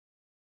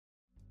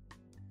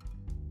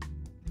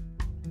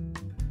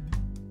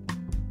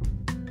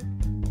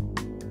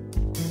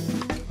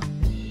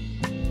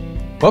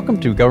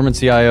Welcome to Government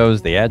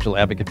CIO's The Agile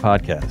Advocate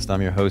Podcast.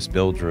 I'm your host,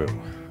 Bill Drew.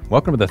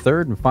 Welcome to the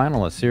third and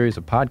final in a series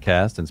of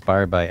podcasts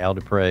inspired by Al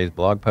DuPree's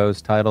blog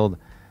post titled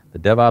The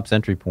DevOps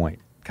Entry Point,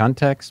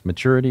 Context,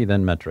 Maturity,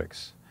 Then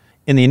Metrics.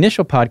 In the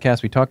initial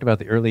podcast, we talked about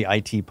the early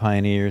IT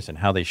pioneers and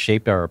how they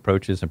shaped our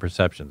approaches and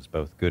perceptions,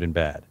 both good and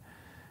bad.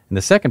 In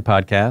the second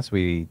podcast,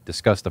 we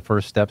discussed the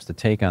first steps to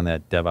take on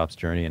that DevOps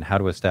journey and how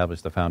to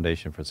establish the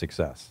foundation for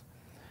success.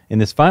 In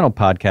this final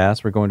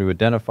podcast, we're going to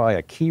identify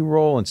a key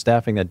role in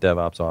staffing that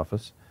DevOps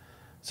office,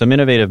 some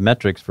innovative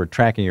metrics for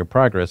tracking your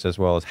progress, as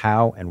well as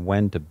how and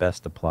when to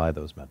best apply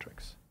those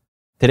metrics.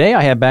 Today,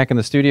 I have back in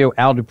the studio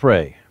Al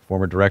DuPree,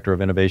 former Director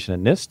of Innovation at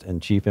NIST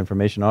and Chief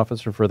Information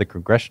Officer for the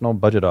Congressional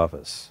Budget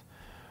Office.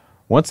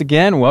 Once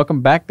again,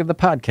 welcome back to the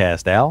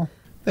podcast, Al.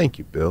 Thank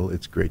you, Bill.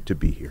 It's great to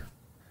be here.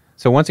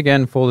 So once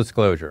again, full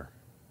disclosure,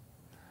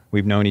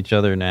 we've known each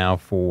other now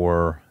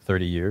for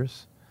 30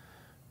 years,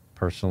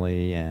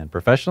 personally and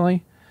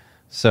professionally.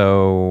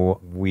 So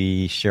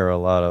we share a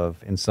lot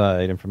of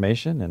inside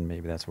information, and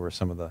maybe that's where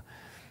some of the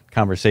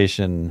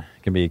conversation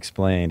can be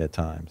explained at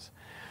times.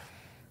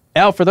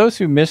 Al, for those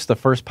who missed the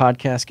first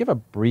podcast, give a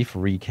brief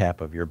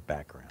recap of your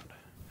background.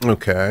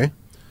 Okay.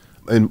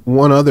 And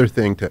one other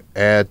thing to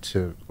add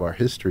to our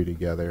history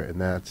together,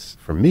 and that's,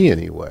 for me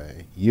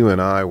anyway, you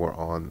and I were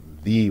on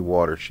the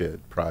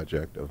watershed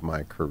project of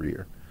my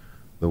career,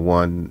 the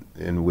one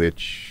in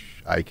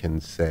which I can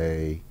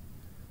say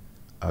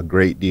a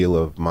great deal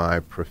of my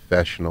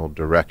professional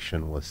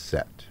direction was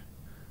set.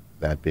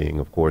 That being,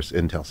 of course,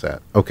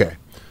 Intelsat. Okay,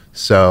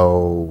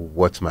 so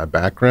what's my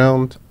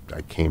background? I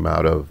came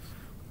out of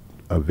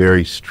a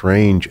very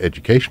strange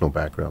educational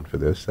background for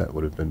this. That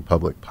would have been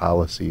public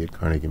policy at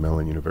Carnegie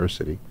Mellon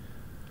University.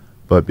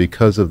 But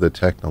because of the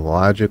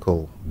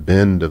technological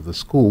bend of the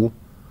school,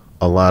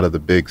 a lot of the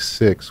big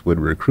six would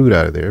recruit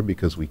out of there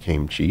because we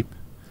came cheap.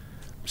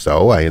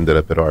 So I ended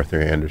up at Arthur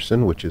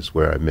Andersen, which is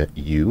where I met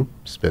you,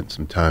 spent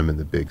some time in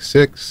the Big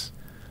Six,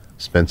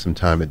 spent some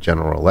time at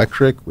General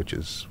Electric, which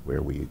is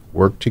where we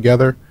worked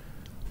together.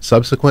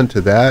 Subsequent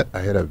to that, I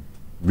had a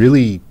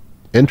really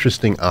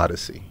interesting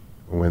odyssey.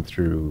 I went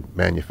through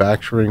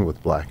manufacturing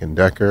with Black &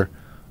 Decker.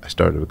 I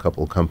started a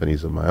couple of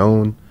companies of my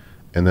own,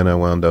 and then I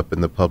wound up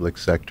in the public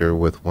sector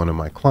with one of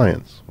my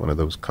clients, one of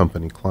those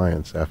company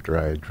clients after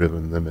I had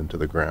driven them into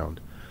the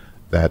ground,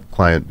 that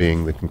client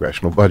being the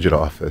Congressional Budget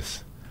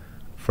Office.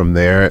 From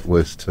there, it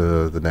was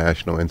to the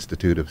National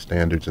Institute of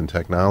Standards and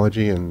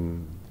Technology,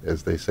 and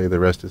as they say, the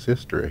rest is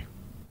history.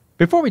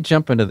 Before we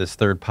jump into this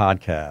third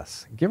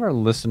podcast, give our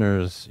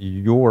listeners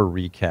your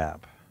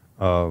recap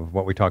of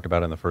what we talked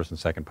about in the first and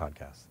second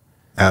podcast.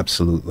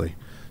 Absolutely.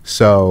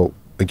 So,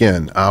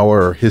 again,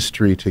 our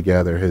history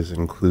together has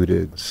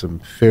included some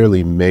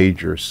fairly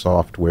major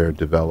software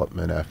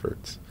development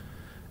efforts.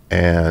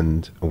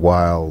 And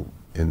while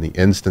in the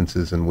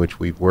instances in which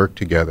we've worked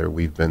together,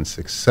 we've been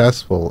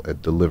successful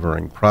at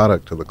delivering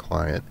product to the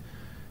client,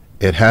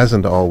 it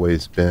hasn't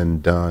always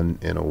been done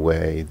in a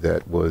way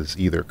that was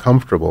either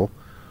comfortable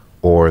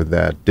or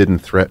that didn't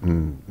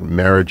threaten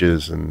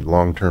marriages and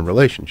long-term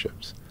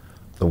relationships.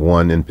 The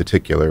one in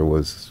particular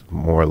was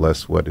more or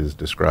less what is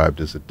described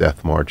as a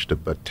death march to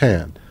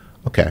Bataan.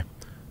 Okay,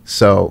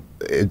 so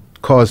it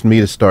caused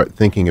me to start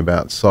thinking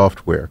about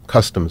software,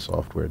 custom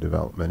software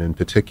development in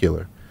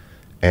particular.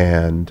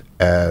 And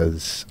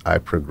as I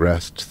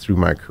progressed through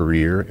my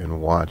career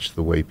and watched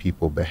the way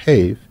people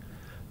behave,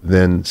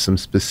 then some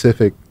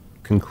specific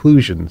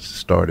conclusions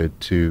started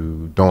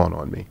to dawn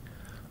on me.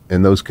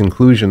 And those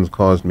conclusions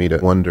caused me to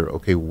wonder,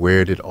 okay,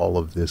 where did all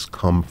of this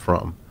come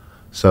from?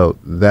 So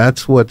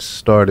that's what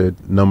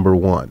started number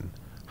one.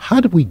 How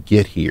did we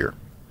get here?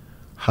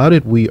 How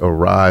did we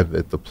arrive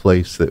at the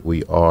place that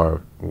we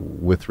are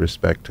with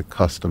respect to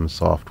custom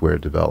software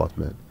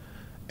development?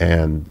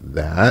 And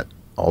that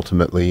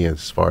ultimately,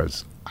 as far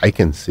as I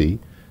can see,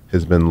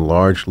 has been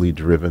largely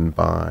driven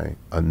by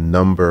a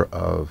number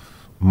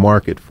of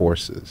market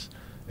forces,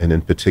 and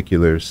in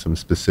particular, some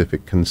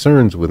specific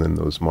concerns within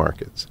those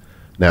markets.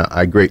 Now,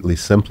 I greatly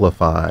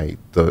simplify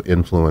the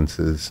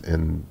influences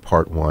in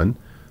part one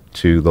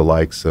to the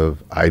likes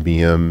of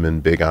IBM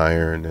and Big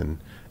Iron and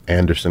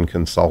Andersen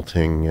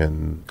Consulting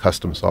and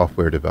custom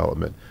software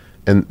development.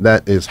 And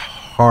that is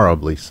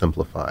horribly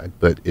simplified,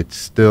 but it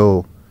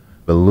still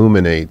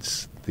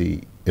illuminates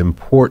the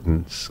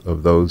importance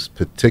of those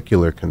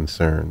particular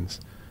concerns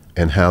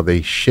and how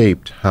they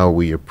shaped how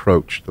we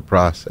approach the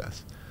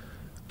process.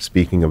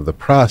 Speaking of the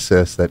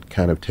process, that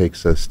kind of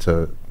takes us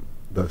to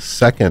the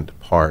second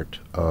part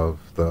of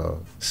the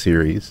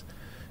series,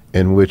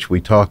 in which we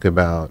talk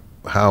about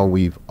how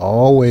we've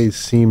always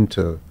seemed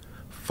to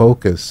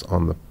focus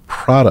on the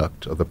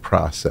product of the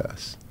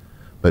process,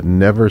 but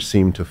never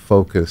seem to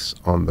focus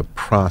on the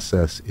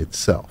process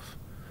itself,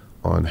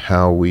 on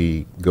how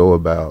we go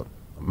about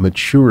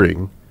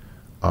maturing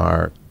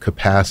our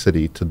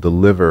capacity to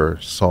deliver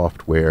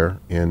software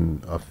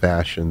in a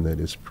fashion that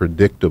is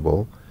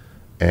predictable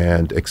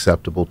and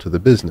acceptable to the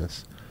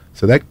business.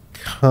 So that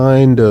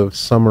kind of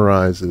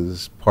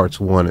summarizes parts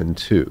 1 and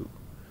 2.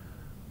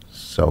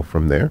 So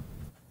from there?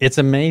 It's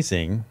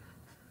amazing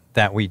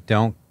that we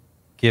don't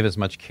give as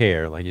much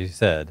care, like you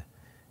said,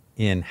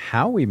 in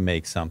how we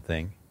make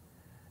something,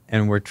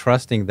 and we're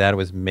trusting that it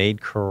was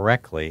made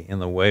correctly in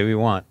the way we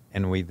want,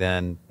 and we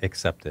then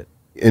accept it.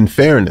 In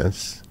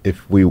fairness,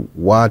 if we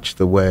watch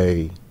the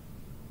way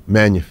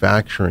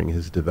manufacturing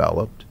has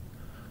developed,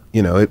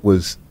 it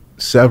was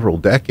several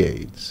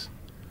decades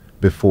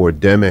before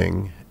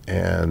Deming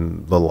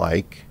and the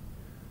like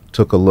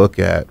took a look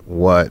at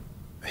what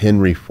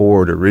Henry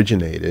Ford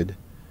originated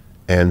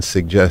and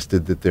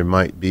suggested that there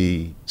might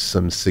be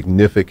some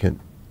significant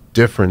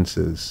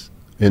differences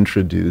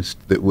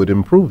introduced that would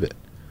improve it.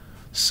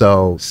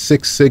 So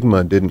Six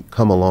Sigma didn't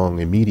come along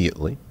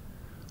immediately,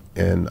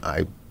 and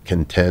I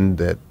contend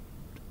that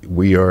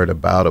we are at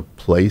about a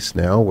place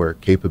now where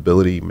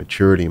capability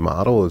maturity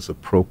model is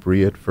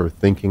appropriate for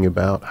thinking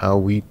about how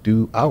we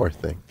do our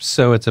thing.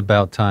 So it's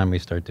about time we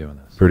start doing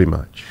this. Pretty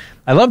much.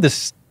 I love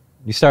this.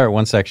 You start at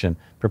one section,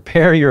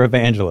 prepare your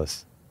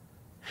evangelists.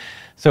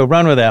 So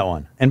run with that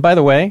one. And by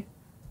the way,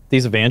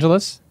 these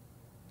evangelists,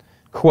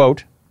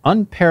 quote,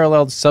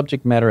 unparalleled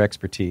subject matter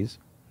expertise,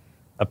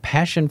 a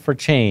passion for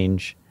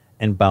change,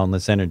 and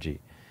boundless energy.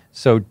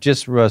 So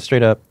just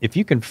straight up, if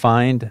you can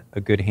find a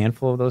good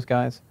handful of those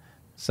guys,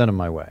 send them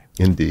my way.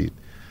 Indeed.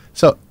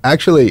 So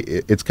actually,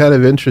 it's kind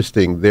of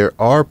interesting. There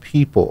are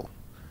people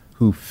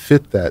who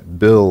fit that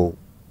bill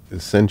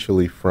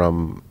essentially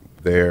from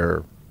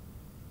their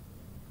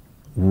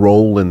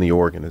role in the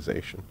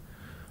organization.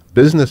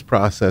 Business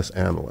process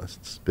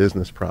analysts,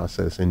 business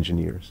process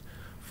engineers,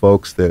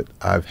 folks that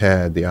I've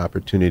had the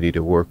opportunity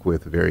to work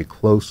with very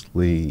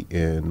closely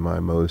in my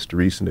most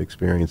recent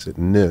experience at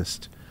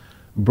NIST,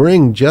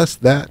 bring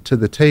just that to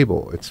the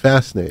table. It's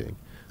fascinating,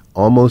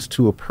 almost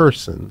to a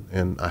person.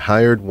 And I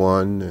hired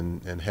one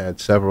and had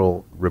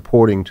several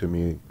reporting to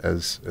me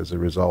as a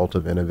result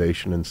of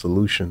innovation and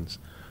solutions,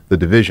 the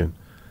division.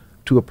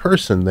 To a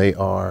person, they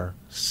are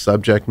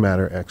subject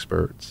matter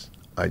experts.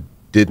 I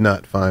did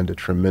not find a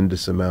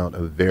tremendous amount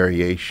of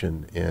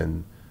variation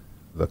in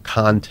the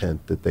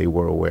content that they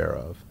were aware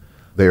of.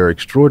 They are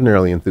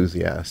extraordinarily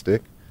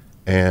enthusiastic,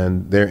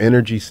 and their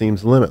energy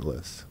seems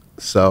limitless.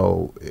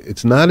 So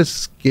it's not as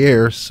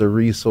scarce a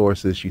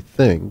resource as you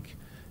think.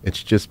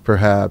 It's just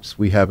perhaps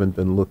we haven't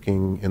been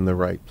looking in the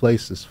right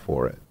places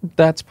for it.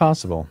 That's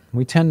possible.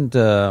 We tend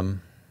to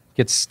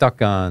get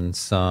stuck on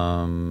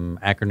some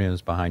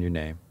acronyms behind your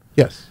name.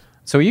 Yes.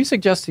 So are you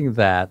suggesting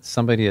that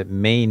somebody that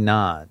may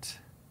not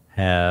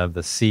have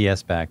the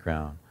CS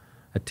background,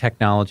 a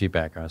technology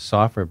background, a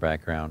software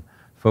background,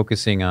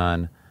 focusing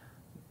on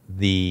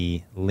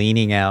the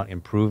leaning out,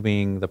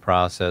 improving the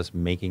process,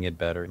 making it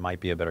better, it might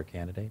be a better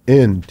candidate?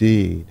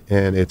 Indeed.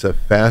 And it's a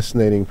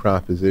fascinating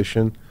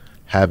proposition,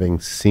 having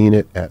seen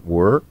it at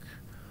work,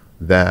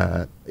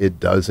 that it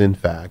does in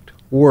fact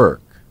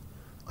work.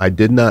 I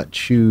did not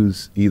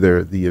choose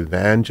either the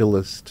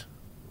evangelist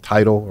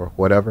title or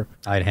whatever.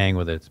 I'd hang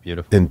with it. It's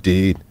beautiful.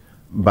 Indeed.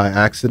 By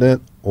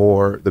accident,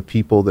 or the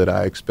people that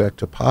I expect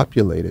to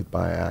populate it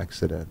by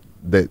accident,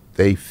 that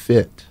they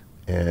fit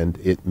and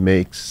it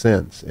makes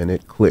sense and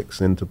it clicks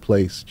into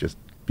place just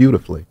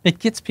beautifully. It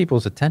gets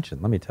people's attention,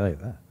 let me tell you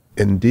that.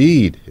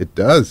 Indeed, it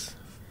does.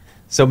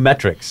 So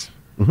metrics.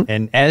 Mm-hmm.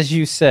 And as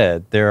you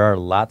said, there are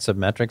lots of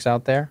metrics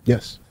out there.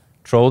 Yes.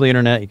 Troll the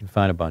internet, you can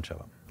find a bunch of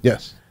them.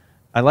 Yes.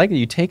 I like that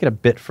you take it a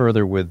bit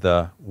further with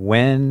the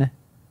when,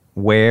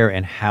 where,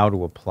 and how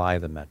to apply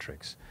the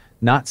metrics.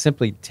 Not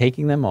simply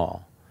taking them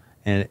all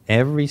and at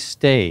every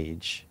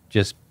stage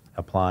just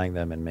applying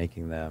them and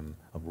making them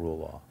a rule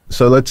law.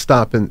 So let's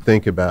stop and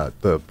think about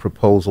the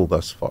proposal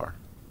thus far.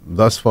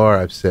 Thus far,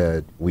 I've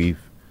said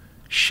we've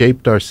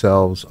shaped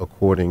ourselves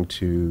according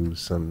to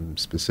some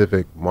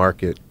specific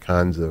market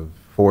kinds of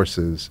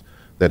forces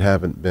that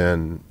haven't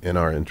been in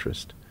our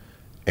interest,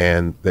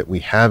 and that we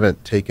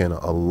haven't taken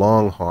a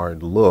long,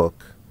 hard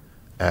look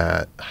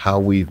at how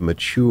we've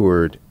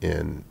matured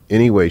in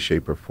any way,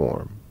 shape, or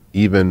form,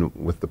 even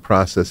with the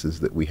processes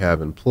that we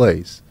have in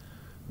place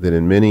that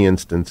in many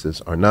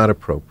instances are not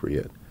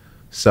appropriate.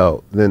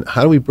 So then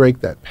how do we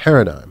break that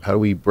paradigm? How do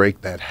we break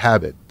that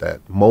habit,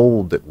 that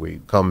mold that we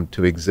come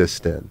to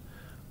exist in?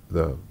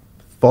 The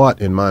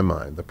thought in my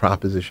mind, the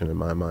proposition in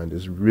my mind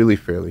is really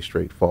fairly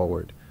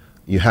straightforward.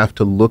 You have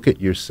to look at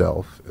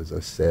yourself, as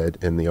I said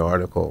in the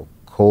article,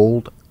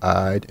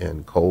 cold-eyed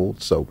and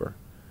cold-sober,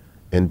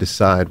 and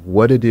decide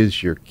what it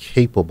is you're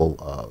capable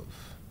of.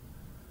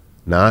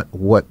 Not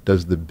what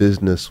does the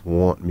business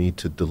want me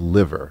to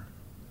deliver,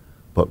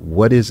 but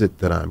what is it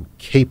that I'm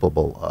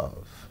capable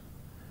of?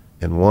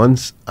 And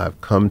once I've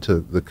come to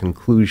the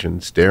conclusion,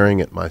 staring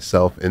at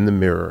myself in the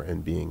mirror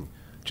and being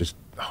just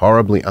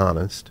horribly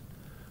honest,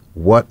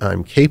 what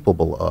I'm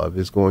capable of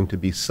is going to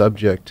be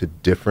subject to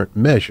different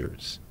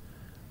measures.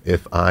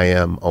 If I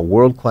am a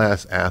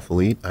world-class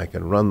athlete, I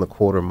can run the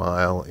quarter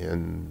mile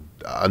in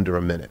under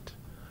a minute.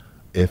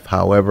 If,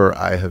 however,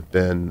 I have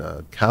been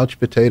a couch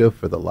potato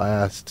for the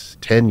last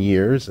 10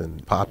 years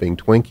and popping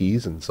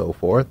Twinkies and so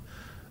forth,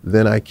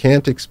 then I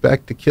can't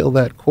expect to kill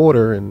that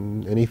quarter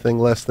in anything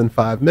less than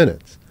 5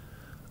 minutes.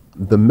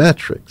 the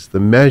metrics, the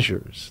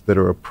measures that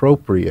are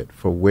appropriate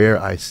for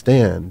where I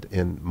stand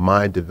in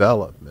my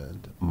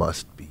development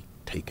must be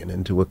taken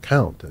into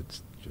account.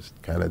 It's just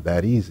kind of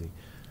that easy.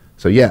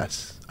 So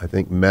yes, I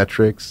think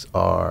metrics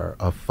are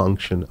a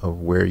function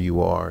of where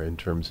you are in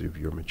terms of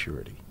your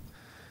maturity.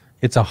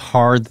 It's a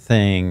hard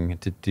thing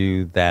to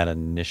do that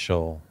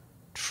initial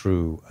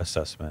true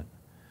assessment.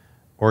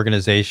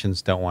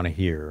 Organizations don't want to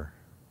hear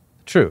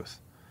the truth.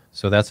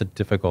 So that's a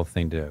difficult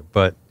thing to do.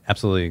 But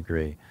absolutely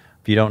agree.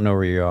 If you don't know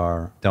where you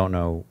are, don't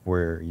know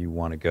where you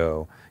want to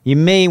go. You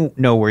may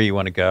know where you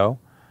want to go,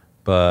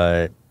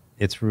 but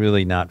it's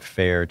really not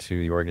fair to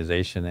the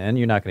organization, and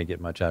you're not going to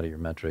get much out of your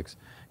metrics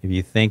if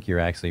you think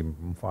you're actually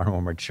far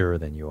more mature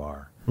than you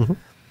are. Mm-hmm.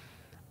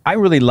 I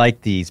really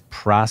like these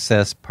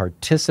process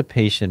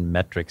participation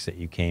metrics that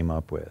you came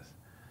up with.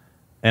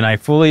 And I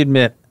fully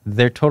admit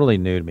they're totally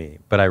new to me,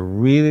 but I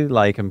really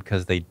like them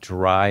because they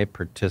drive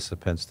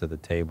participants to the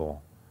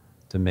table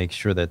to make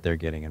sure that they're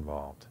getting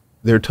involved.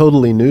 They're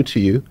totally new to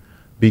you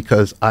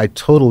because I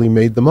totally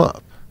made them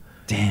up.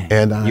 Damn,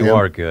 and you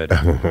are good.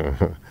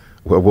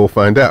 Well, we'll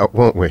find out,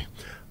 won't we?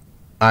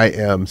 I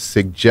am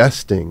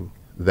suggesting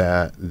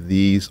that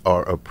these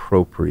are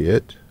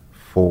appropriate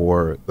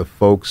for the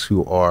folks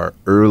who are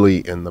early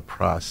in the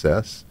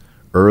process,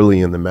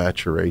 early in the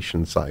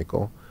maturation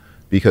cycle,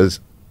 because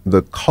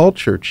the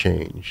culture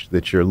change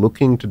that you're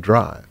looking to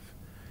drive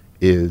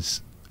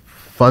is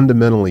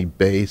fundamentally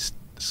based,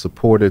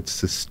 supported,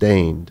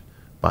 sustained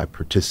by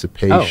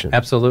participation. Oh,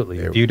 absolutely.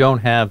 If you don't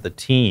have the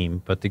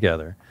team put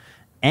together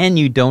and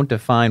you don't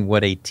define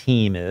what a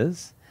team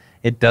is,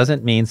 it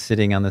doesn't mean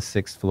sitting on the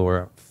 6th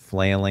floor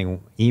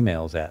flailing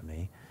emails at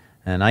me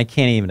and I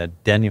can't even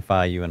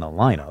identify you in a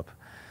lineup.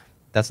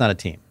 That's not a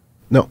team.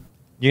 No.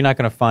 You're not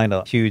going to find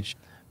a huge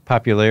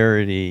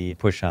popularity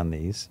push on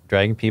these,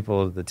 dragging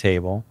people to the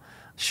table,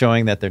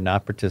 showing that they're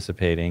not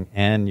participating,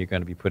 and you're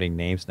going to be putting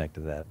names next to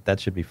that. That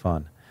should be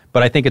fun.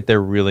 But I think that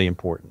they're really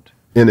important.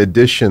 In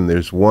addition,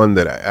 there's one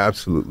that I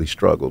absolutely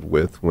struggled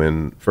with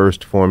when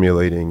first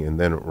formulating and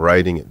then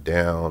writing it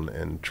down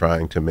and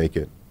trying to make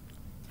it,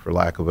 for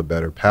lack of a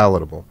better,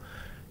 palatable.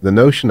 The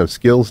notion of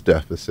skills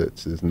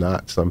deficits is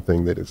not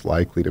something that is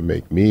likely to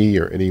make me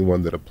or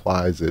anyone that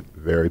applies it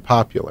very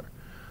popular.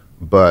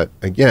 But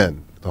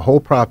again, the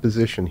whole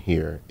proposition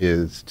here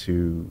is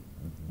to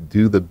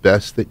do the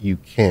best that you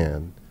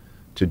can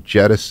to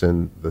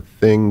jettison the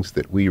things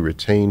that we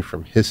retain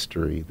from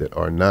history that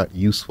are not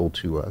useful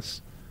to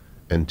us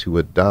and to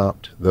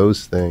adopt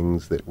those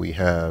things that we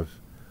have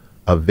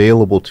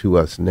available to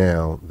us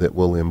now that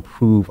will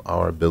improve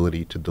our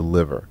ability to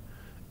deliver.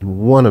 And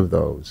one of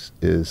those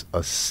is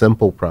a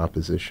simple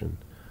proposition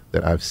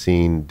that I've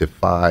seen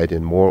defied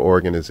in more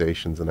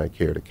organizations than I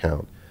care to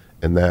count,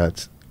 and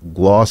that's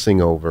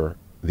glossing over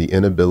the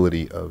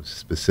inability of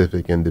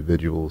specific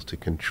individuals to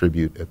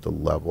contribute at the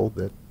level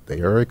that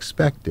they are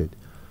expected.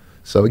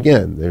 So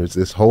again, there's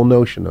this whole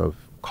notion of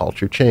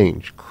culture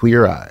change,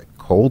 clear-eyed,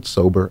 cold,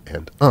 sober,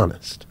 and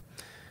honest.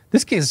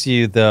 This gives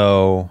you,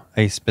 though,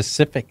 a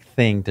specific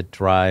thing to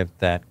drive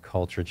that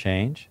culture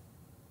change.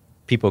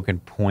 People can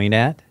point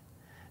at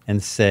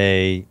and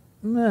say,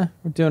 we're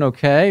doing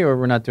okay, or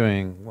we're not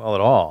doing well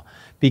at all.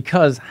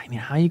 Because, I mean,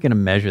 how are you going to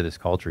measure this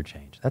culture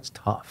change? That's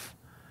tough.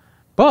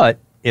 But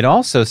it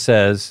also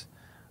says,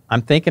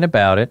 I'm thinking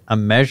about it,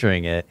 I'm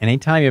measuring it, and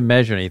anytime you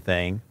measure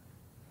anything,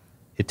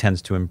 it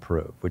tends to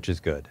improve, which is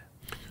good.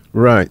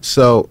 Right.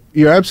 So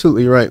you're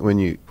absolutely right when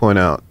you point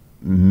out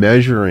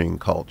measuring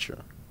culture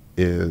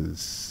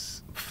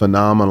is a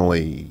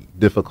phenomenally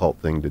difficult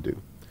thing to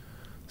do.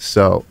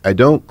 So I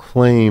don't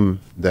claim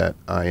that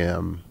I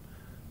am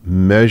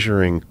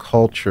measuring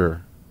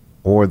culture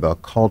or the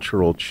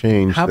cultural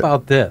change. How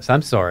about this?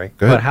 I'm sorry.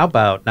 But how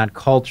about not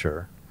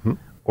culture,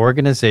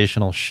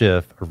 organizational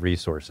shift of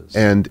resources?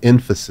 And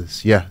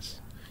emphasis,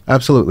 yes.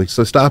 Absolutely.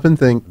 So stop and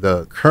think.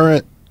 The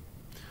current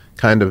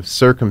kind of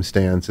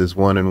circumstance is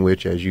one in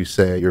which, as you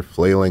say, you're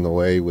flailing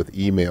away with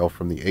email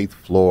from the 8th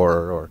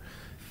floor or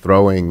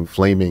throwing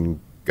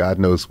flaming God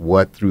knows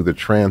what through the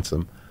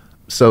transom.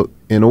 So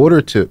in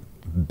order to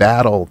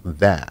battle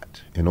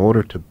that, in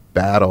order to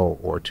battle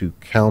or to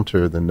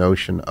counter the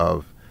notion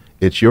of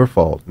it's your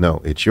fault,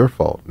 no, it's your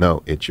fault,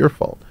 no, it's your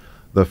fault,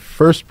 the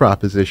first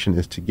proposition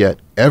is to get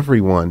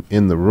everyone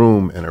in the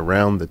room and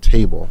around the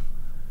table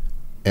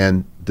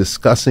and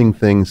discussing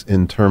things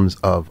in terms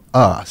of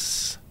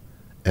us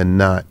and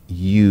not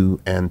you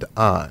and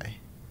I.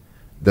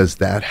 Does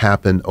that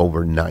happen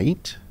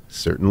overnight?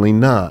 Certainly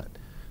not.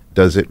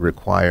 Does it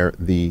require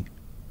the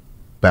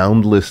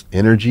boundless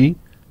energy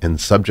and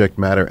subject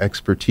matter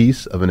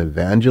expertise of an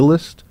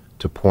evangelist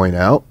to point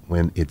out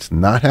when it's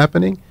not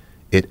happening?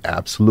 It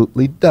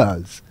absolutely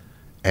does.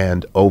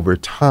 And over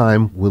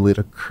time, will it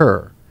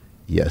occur?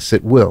 Yes,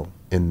 it will.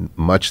 In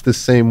much the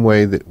same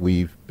way that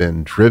we've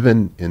been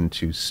driven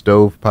into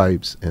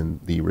stovepipes in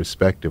the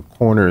respective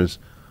corners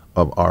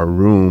of our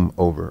room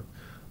over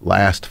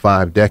last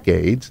 5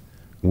 decades,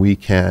 we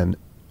can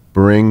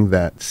bring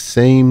that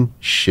same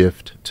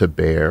shift to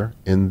bear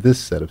in this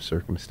set of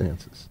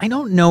circumstances. I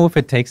don't know if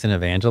it takes an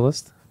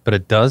evangelist, But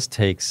it does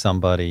take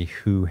somebody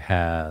who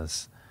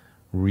has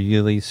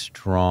really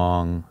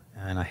strong,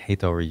 and I hate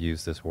to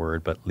overuse this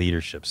word, but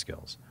leadership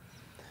skills.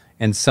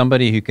 And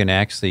somebody who can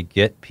actually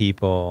get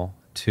people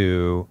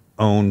to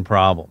own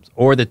problems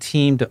or the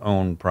team to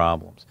own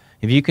problems.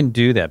 If you can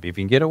do that, if you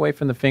can get away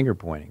from the finger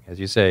pointing, as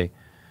you say,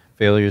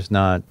 failure is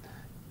not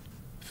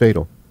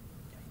fatal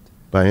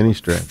by any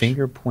stretch.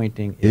 Finger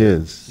pointing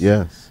is.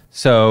 Yes.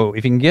 So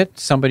if you can get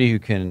somebody who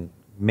can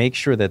make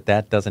sure that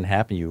that doesn't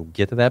happen, you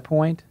get to that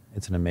point,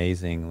 it's an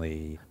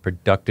amazingly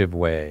productive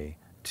way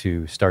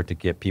to start to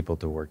get people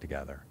to work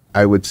together.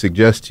 I would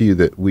suggest to you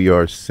that we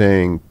are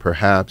saying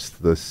perhaps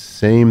the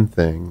same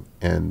thing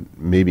and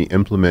maybe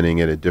implementing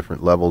it at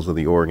different levels of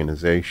the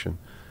organization.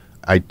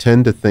 I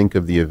tend to think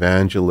of the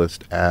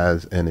evangelist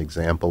as an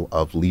example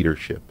of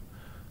leadership,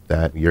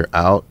 that you're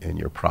out and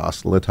you're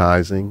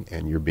proselytizing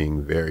and you're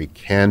being very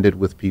candid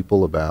with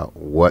people about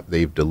what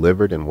they've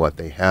delivered and what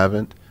they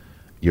haven't.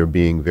 You're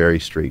being very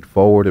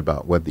straightforward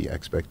about what the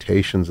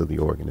expectations of the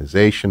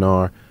organization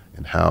are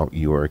and how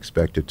you are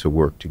expected to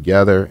work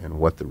together and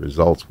what the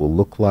results will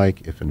look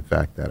like if in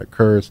fact that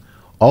occurs.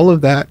 All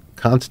of that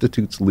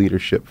constitutes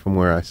leadership from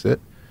where I sit.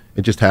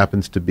 It just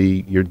happens to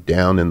be you're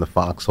down in the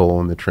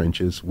foxhole in the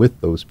trenches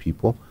with those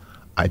people.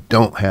 I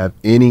don't have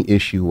any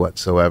issue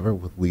whatsoever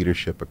with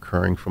leadership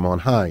occurring from on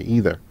high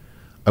either.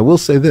 I will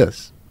say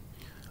this,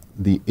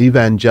 the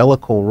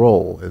evangelical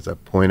role, as I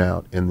point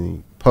out in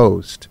the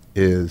post,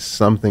 is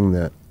something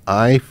that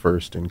I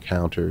first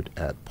encountered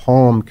at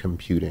Palm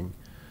Computing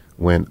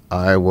when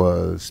I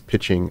was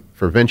pitching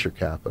for venture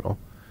capital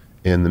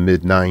in the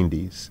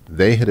mid-90s.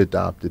 They had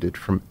adopted it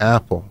from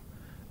Apple.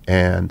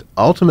 And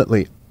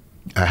ultimately,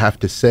 I have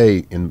to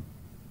say, in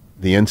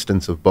the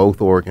instance of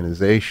both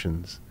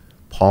organizations,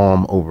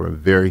 Palm over a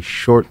very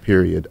short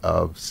period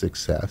of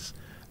success,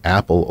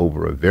 Apple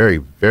over a very,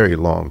 very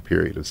long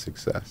period of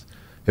success,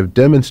 have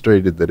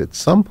demonstrated that at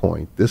some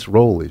point this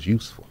role is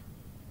useful.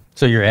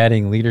 So you're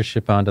adding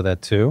leadership onto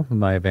that too,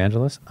 my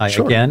evangelist?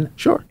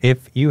 Sure.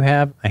 If you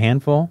have a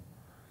handful,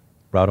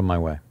 route them my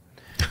way.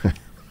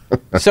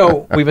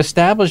 So we've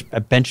established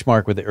a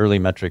benchmark with the early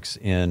metrics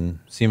in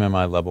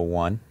CMMI level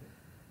 1.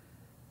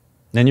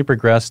 Then you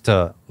progress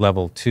to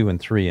level 2 and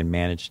 3 in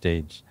managed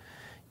stage.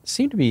 You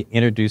seem to be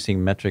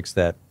introducing metrics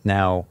that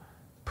now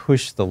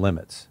push the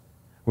limits.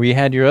 Where you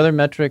had your other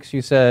metrics,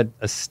 you said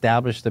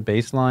establish the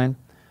baseline.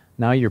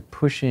 Now you're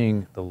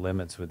pushing the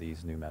limits with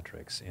these new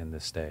metrics in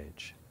this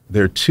stage.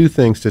 There are two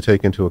things to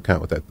take into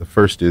account with that. The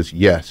first is,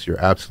 yes,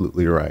 you're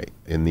absolutely right.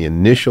 In the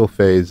initial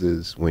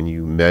phases, when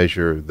you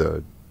measure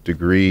the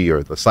degree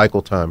or the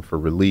cycle time for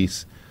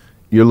release,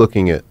 you're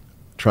looking at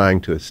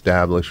trying to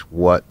establish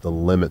what the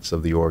limits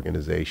of the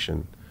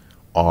organization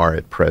are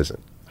at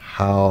present.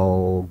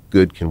 How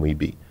good can we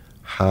be?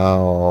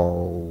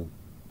 How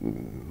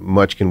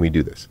much can we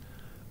do this?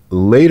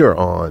 Later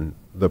on,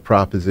 the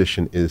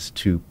proposition is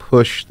to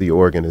push the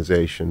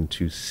organization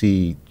to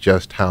see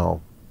just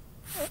how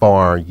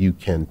far you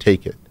can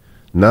take it.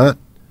 Not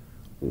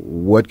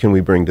what can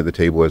we bring to the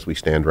table as we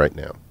stand right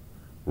now.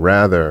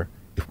 Rather,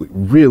 if we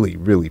really,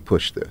 really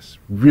push this,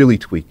 really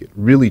tweak it,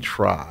 really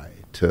try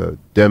to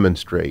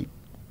demonstrate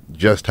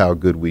just how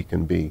good we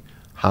can be,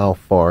 how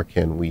far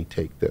can we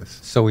take this?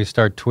 So we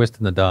start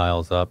twisting the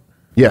dials up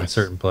in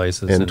certain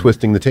places. And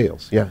twisting the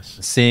tails, yes.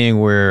 Seeing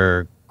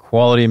where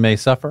quality may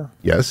suffer.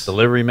 Yes.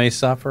 Delivery may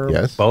suffer.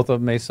 Yes. Both of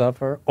them may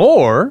suffer.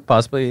 Or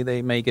possibly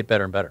they may get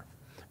better and better.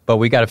 But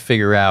we got to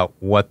figure out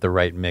what the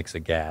right mix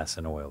of gas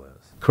and oil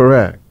is.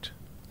 Correct.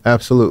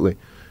 Absolutely.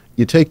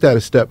 You take that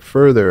a step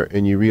further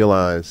and you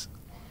realize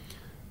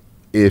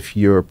if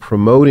you're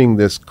promoting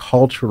this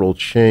cultural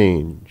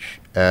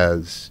change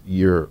as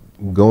you're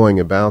going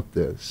about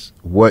this,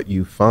 what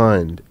you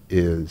find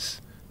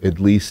is, at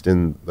least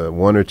in the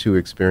one or two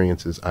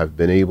experiences I've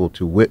been able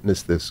to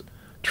witness this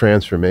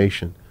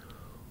transformation,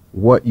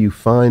 what you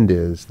find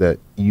is that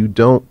you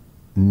don't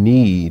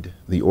need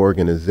the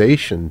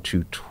organization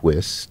to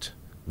twist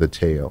the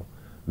tail,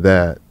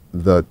 that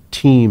the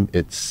team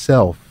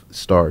itself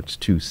starts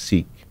to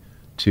seek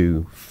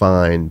to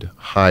find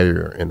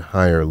higher and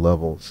higher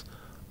levels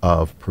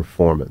of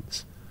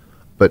performance.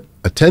 But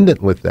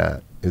attendant with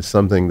that is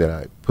something that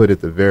I put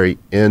at the very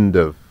end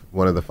of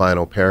one of the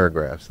final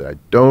paragraphs that I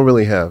don't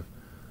really have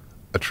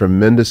a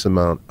tremendous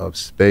amount of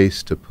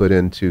space to put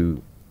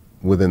into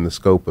within the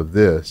scope of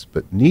this,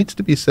 but needs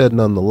to be said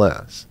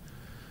nonetheless.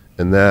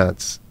 And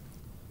that's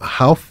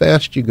how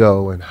fast you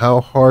go and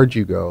how hard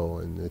you go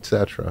and et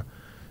cetera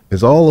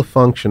is all a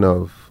function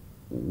of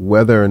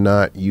whether or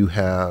not you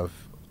have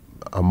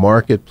a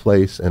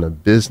marketplace and a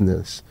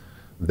business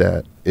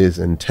that is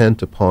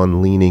intent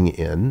upon leaning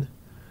in,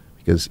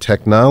 because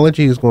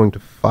technology is going to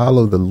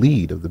follow the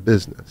lead of the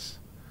business.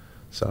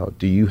 So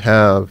do you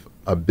have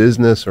a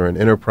business or an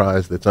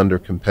enterprise that's under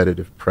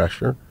competitive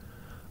pressure?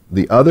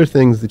 The other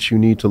things that you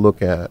need to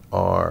look at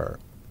are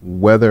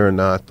whether or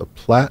not the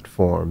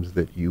platforms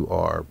that you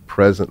are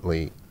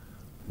presently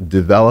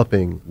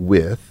developing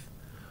with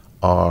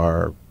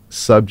are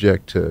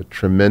subject to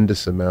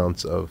tremendous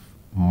amounts of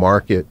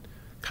market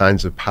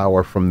kinds of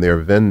power from their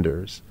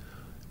vendors,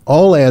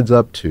 all adds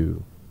up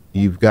to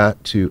you've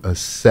got to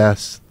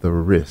assess the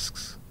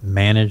risks.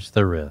 Manage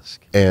the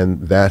risk.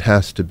 And that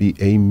has to be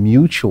a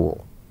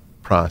mutual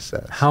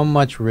process. How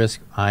much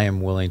risk I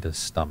am willing to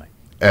stomach?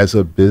 As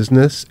a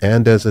business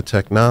and as a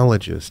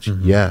technologist,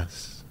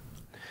 yes.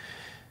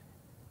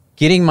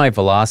 Getting my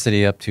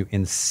velocity up to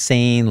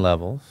insane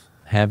levels,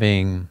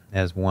 having,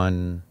 as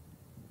one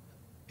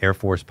Air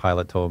Force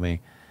pilot told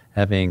me,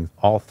 having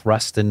all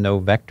thrust and no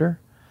vector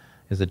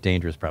is a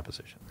dangerous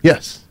proposition.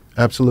 Yes,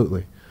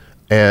 absolutely.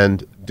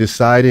 And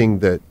deciding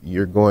that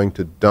you're going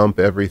to dump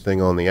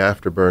everything on the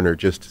afterburner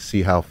just to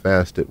see how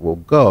fast it will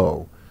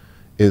go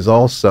is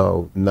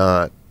also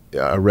not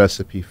a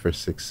recipe for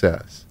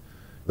success.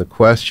 The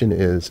question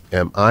is,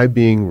 am I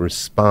being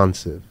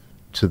responsive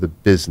to the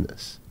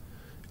business?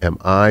 Am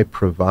I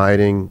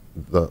providing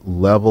the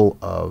level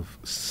of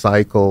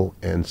cycle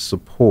and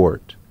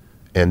support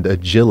and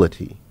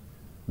agility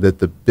that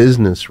the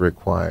business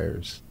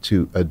requires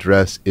to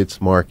address its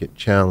market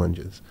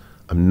challenges?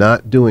 I'm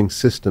not doing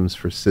systems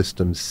for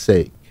systems'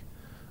 sake.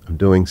 I'm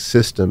doing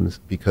systems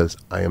because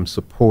I am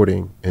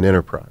supporting an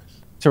enterprise.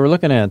 So we're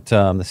looking at the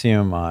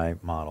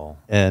CMI model.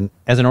 And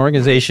as an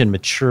organization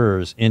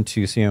matures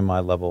into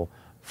CMI level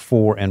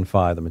 4 and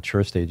 5, the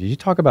mature stages, you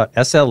talk about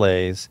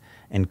SLAs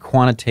and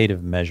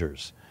quantitative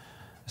measures,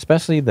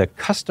 especially the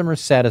customer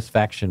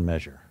satisfaction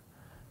measure.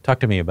 Talk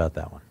to me about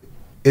that one.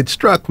 It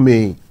struck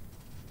me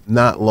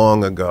not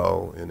long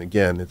ago, and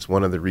again, it's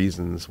one of the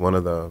reasons, one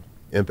of the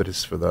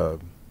impetus for the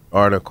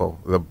article,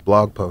 the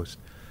blog post.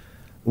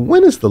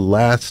 When is the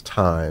last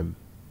time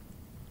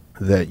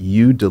that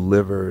you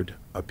delivered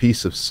a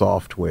piece of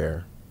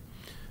software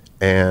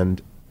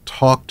and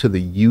talked to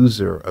the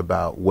user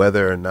about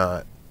whether or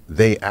not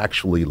they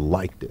actually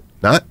liked it?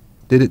 Not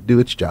did it do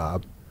its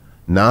job,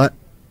 not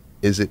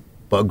is it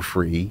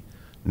bug-free,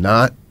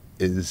 not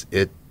is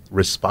it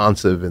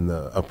responsive in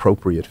the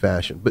appropriate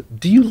fashion, but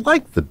do you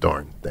like the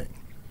darn thing?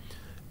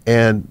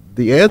 And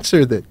the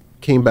answer that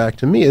came back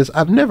to me is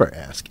I've never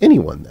asked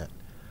anyone that.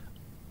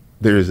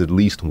 There's at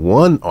least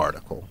one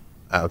article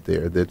out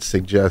there that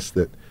suggests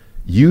that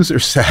user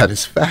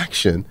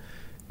satisfaction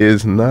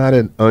is not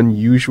an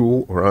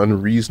unusual or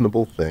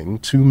unreasonable thing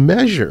to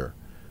measure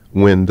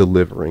when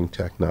delivering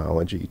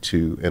technology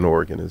to an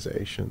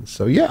organization.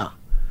 So yeah,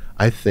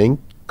 I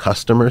think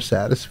customer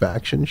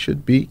satisfaction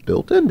should be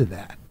built into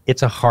that.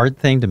 It's a hard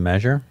thing to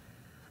measure.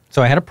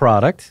 So I had a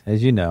product,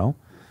 as you know.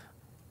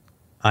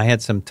 I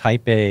had some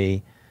type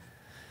A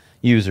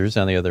users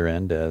on the other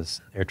end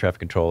as air traffic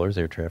controllers,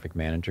 air traffic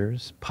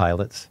managers,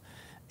 pilots.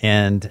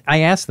 And I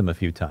asked them a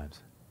few times.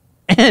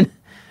 And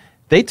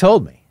they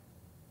told me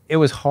it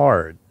was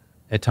hard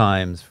at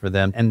times for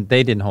them, and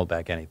they didn't hold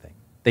back anything.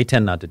 They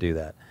tend not to do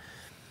that.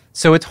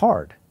 So it's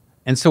hard.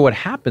 And so what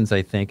happens,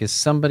 I think, is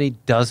somebody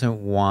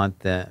doesn't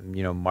want them,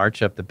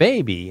 march up the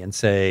baby and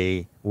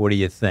say, what do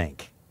you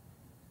think?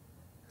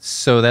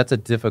 So that's a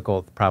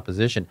difficult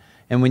proposition.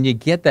 And when you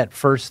get that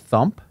first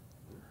thump,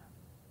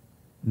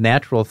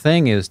 natural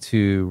thing is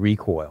to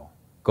recoil,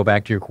 go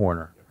back to your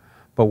corner.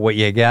 But what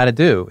you got to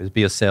do is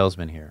be a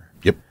salesman here.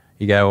 Yep.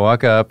 You got to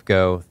walk up,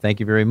 go, thank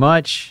you very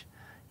much.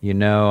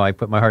 I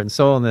put my heart and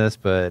soul in this,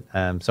 but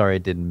I'm sorry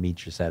it didn't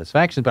meet your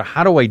satisfaction. But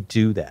how do I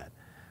do that?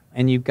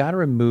 And you've got to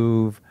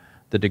remove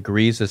the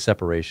degrees of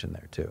separation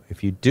there too.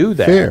 If you do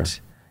that, Fair.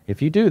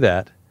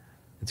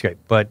 It's great.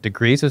 But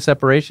degrees of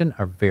separation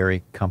are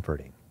very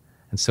comforting.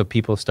 And so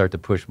people start to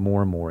push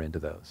more and more into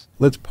those.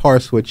 Let's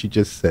parse what you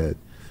just said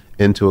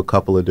into a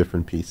couple of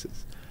different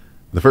pieces.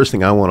 The first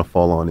thing I want to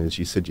fall on is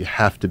you said you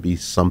have to be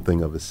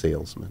something of a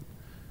salesman.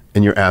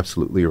 And you're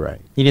absolutely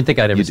right. You didn't think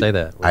I'd ever say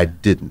that? I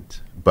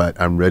didn't, but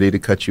I'm ready to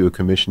cut you a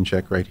commission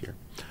check right here.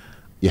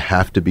 You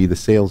have to be the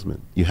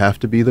salesman. You have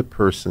to be the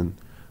person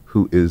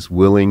who is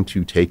willing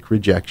to take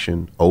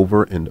rejection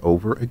over and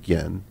over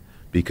again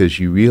because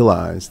you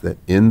realize that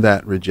in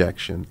that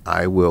rejection,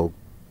 I will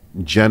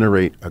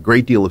generate a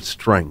great deal of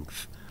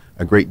strength,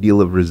 a great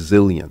deal of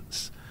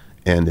resilience.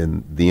 And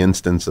in the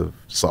instance of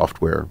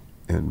software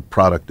and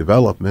product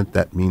development,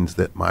 that means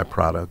that my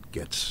product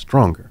gets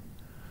stronger.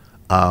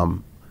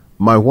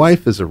 My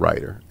wife is a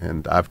writer,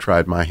 and I've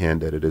tried my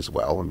hand at it as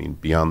well,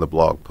 beyond the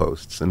blog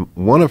posts. And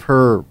one of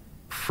her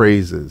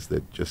phrases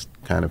that just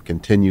kind of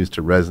continues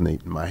to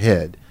resonate in my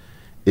head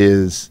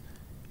is,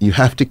 you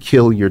have to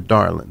kill your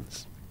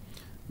darlings,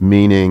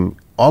 meaning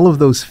all of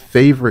those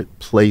favorite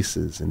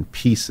places and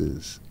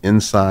pieces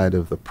inside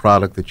of the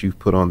product that you've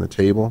put on the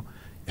table,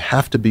 you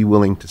have to be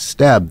willing to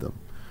stab them.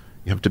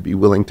 You have to be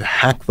willing to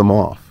hack them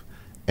off.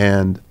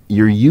 And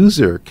your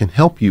user can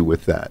help you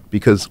with that,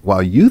 because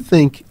while you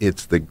think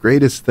it's the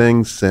greatest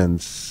thing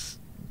since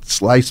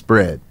sliced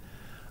bread,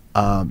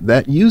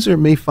 that user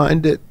may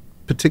find it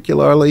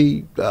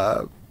particularly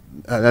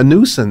a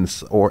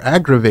nuisance or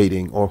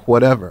aggravating or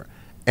whatever.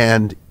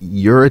 And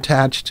you're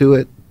attached to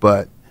it,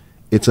 but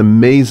it's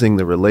amazing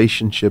the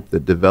relationship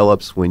that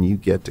develops when you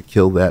get to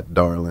kill that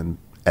darling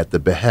at the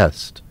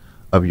behest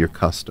of your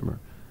customer.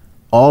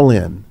 All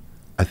in,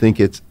 I think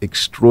it's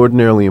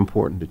extraordinarily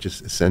important to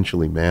just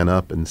essentially man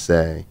up and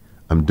say,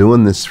 I'm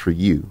doing this for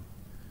you.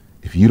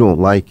 If you don't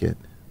like it,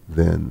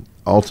 then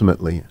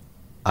ultimately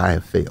I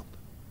have failed,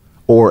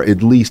 or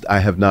at least I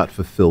have not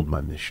fulfilled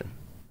my mission.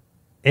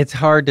 It's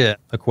hard to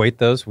equate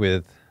those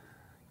with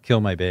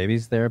kill my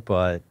babies there,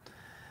 but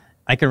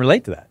I can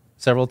relate to that.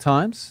 Several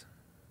times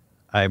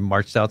I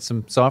marched out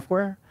some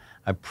software.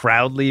 I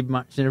proudly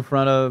marched in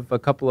front of a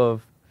couple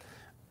of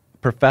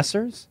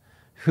professors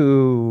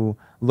who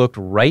looked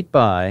right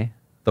by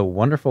the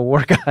wonderful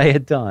work I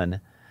had done,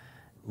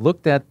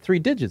 looked at 3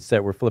 digits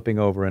that were flipping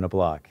over in a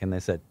block, and they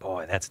said,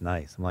 boy, that's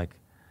nice. I'm like,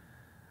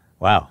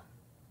 wow.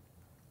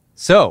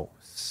 So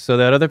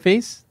that other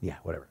piece? Yeah,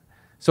 whatever.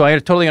 So I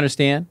totally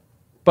understand.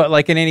 But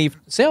like in any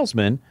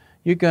salesman,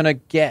 you're going to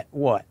get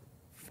what?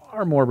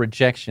 Far more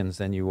rejections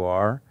than you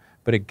are,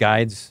 but it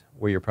guides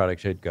where your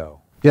product should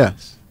go.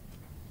 Yes.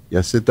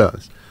 Yes, it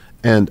does.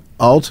 And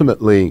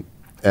ultimately,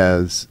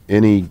 as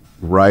any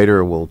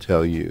writer will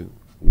tell you,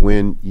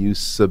 when you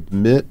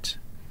submit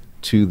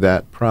to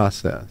that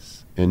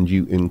process and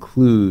you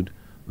include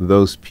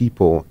those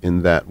people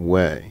in that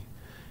way,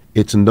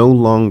 it's no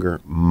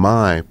longer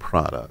my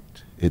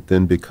product. It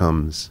then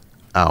becomes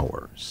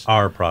ours.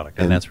 Our product,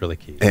 and that's really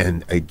key.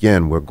 And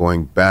again, we're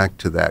going back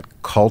to that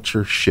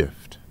culture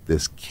shift.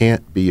 This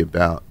can't be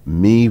about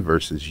me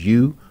versus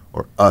you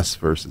or us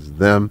versus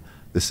them.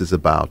 This is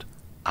about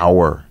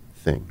our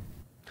thing.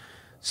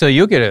 So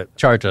you'll get a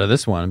charge out of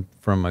this one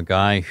from a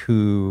guy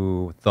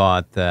who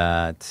thought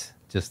that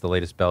just the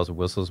latest bells and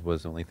whistles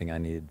was the only thing I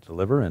needed to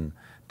deliver and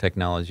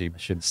technology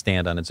should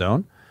stand on its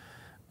own.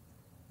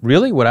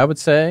 Really, what I would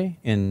say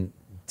in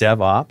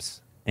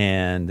DevOps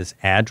and this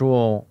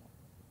agile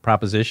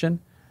proposition,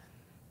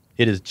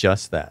 it is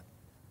just that.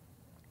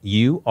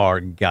 You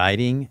are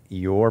guiding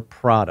your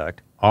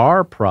product,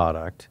 our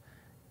product,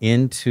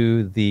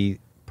 into the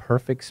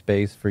perfect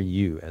space for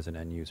you as an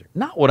end user.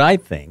 Not what I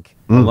think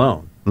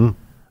alone.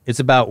 It's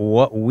about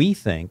what we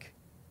think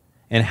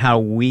and how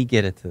we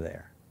get it to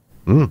there.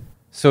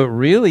 So it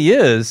really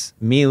is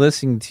me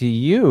listening to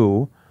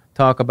you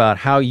talk about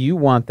how you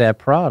want that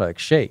product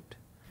shaped.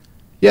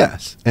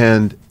 Yes,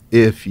 and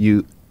if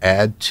you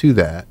add to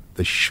that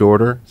the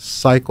shorter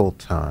cycle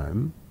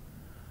time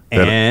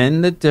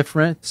and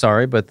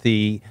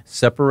the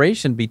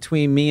separation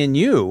between me and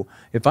you.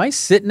 If I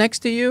sit next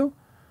to you,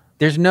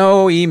 there's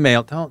no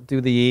email. Don't do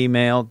the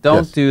email.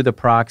 Don't do the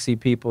proxy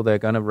people that are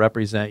going to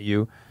represent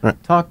you.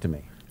 Right. Talk to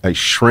me. I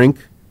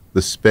shrink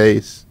the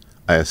space.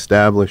 I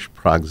establish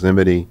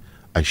proximity.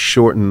 I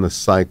shorten the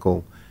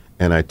cycle.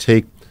 And I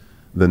take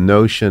the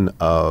notion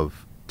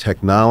of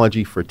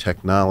technology for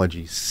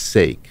technology's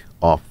sake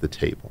off the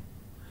table.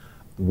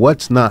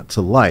 What's not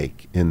to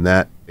like in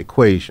that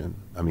equation?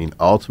 I mean,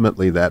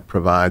 ultimately, that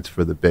provides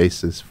for the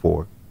basis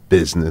for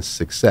business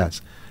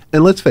success.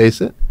 And let's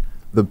face it,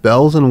 the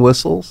bells and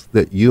whistles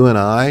that you and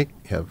I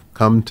have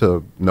come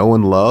to know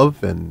and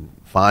love and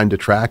find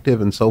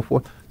attractive and so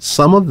forth,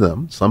 some of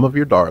them, some of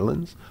your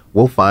darlings,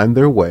 will find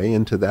their way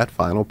into that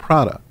final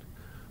product.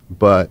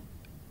 But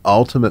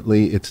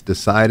ultimately, it's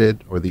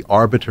decided, or the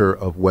arbiter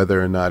of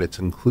whether or not it's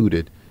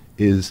included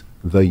is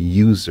the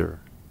user.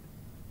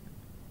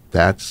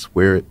 That's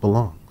where it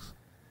belongs.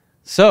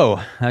 So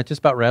that just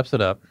about wraps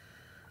it up.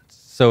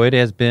 So it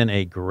has been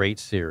a great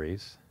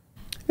series.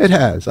 It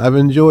has. I've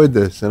enjoyed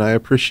this, and I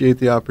appreciate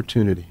the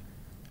opportunity.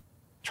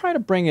 Try to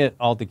bring it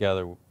all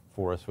together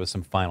for us with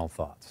some final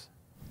thoughts.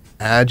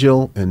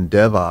 Agile and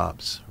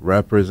DevOps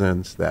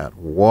represents that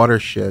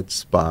watershed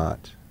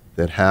spot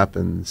that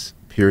happens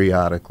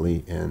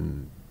periodically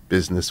in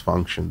business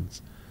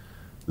functions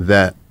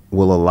that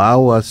will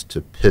allow us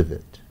to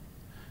pivot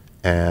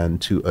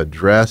and to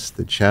address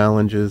the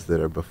challenges that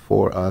are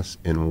before us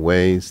in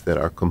ways that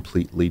are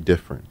completely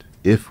different.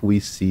 If we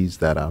seize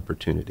that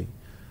opportunity,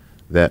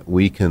 that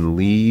we can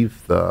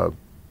leave the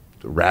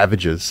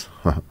ravages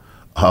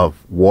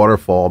of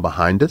waterfall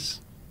behind us,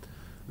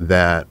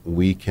 that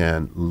we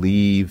can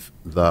leave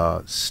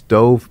the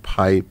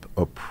stovepipe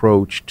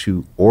approach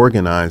to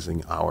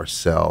organizing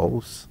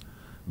ourselves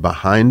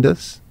behind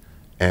us,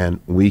 and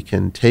we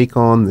can take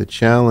on the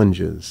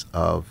challenges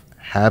of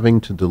having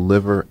to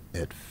deliver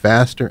at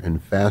faster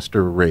and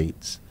faster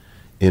rates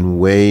in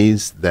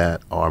ways that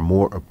are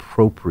more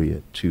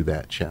appropriate to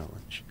that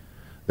challenge,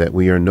 that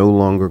we are no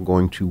longer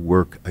going to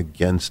work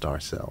against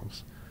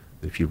ourselves.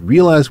 If you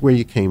realize where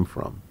you came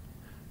from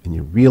and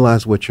you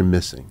realize what you're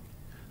missing,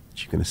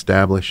 that you can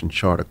establish and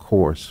chart a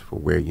course for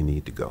where you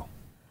need to go.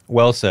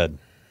 Well said.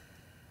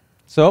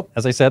 So,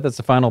 as I said, that's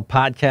the final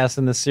podcast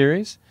in this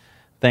series.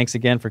 Thanks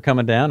again for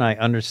coming down. I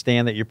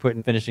understand that you're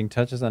putting finishing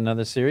touches on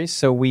another series,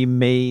 so we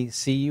may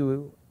see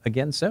you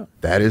again soon.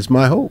 That is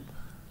my hope.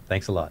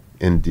 Thanks a lot.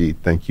 Indeed.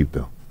 Thank you,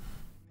 Bill.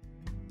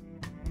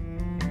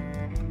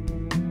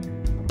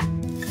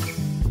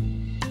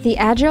 The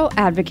Agile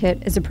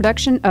Advocate is a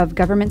production of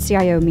Government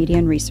CIO Media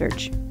and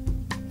Research.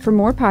 For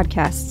more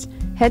podcasts,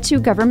 head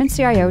to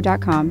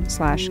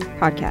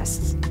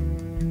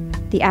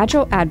governmentcio.com/podcasts. The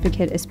Agile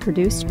Advocate is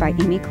produced by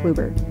Amy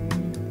Kluber.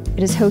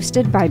 It is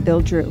hosted by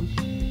Bill Drew.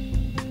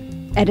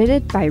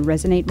 Edited by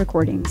Resonate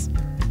Recordings.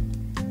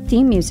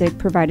 Theme music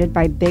provided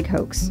by Big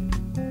Hoax.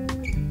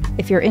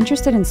 If you're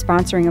interested in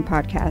sponsoring a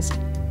podcast,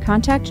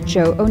 contact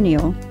Joe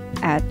O'Neill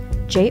at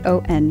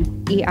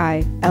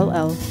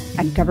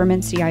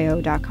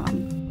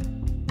JONEILL@governmentcio.com.